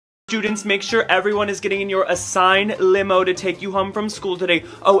Students, make sure everyone is getting in your assigned limo to take you home from school today.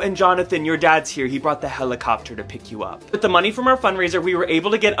 Oh, and Jonathan, your dad's here. He brought the helicopter to pick you up. With the money from our fundraiser, we were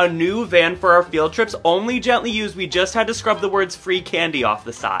able to get a new van for our field trips, only gently used. We just had to scrub the words free candy off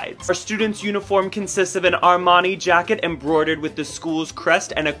the sides. Our students' uniform consists of an Armani jacket embroidered with the school's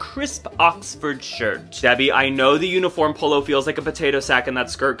crest and a crisp Oxford shirt. Debbie, I know the uniform polo feels like a potato sack and that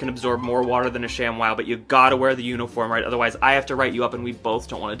skirt can absorb more water than a ShamWow, but you gotta wear the uniform, right? Otherwise, I have to write you up and we both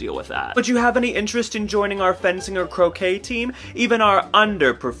don't want to deal with that. Would you have any interest in joining our fencing or croquet team? Even our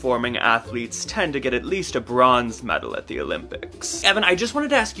underperforming athletes tend to get at least a bronze medal at the Olympics. Evan, I just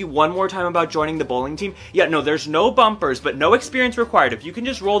wanted to ask you one more time about joining the bowling team. Yeah, no, there's no bumpers, but no experience required. If you can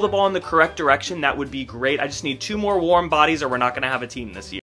just roll the ball in the correct direction, that would be great. I just need 2 more warm bodies or we're not gonna have a team this year.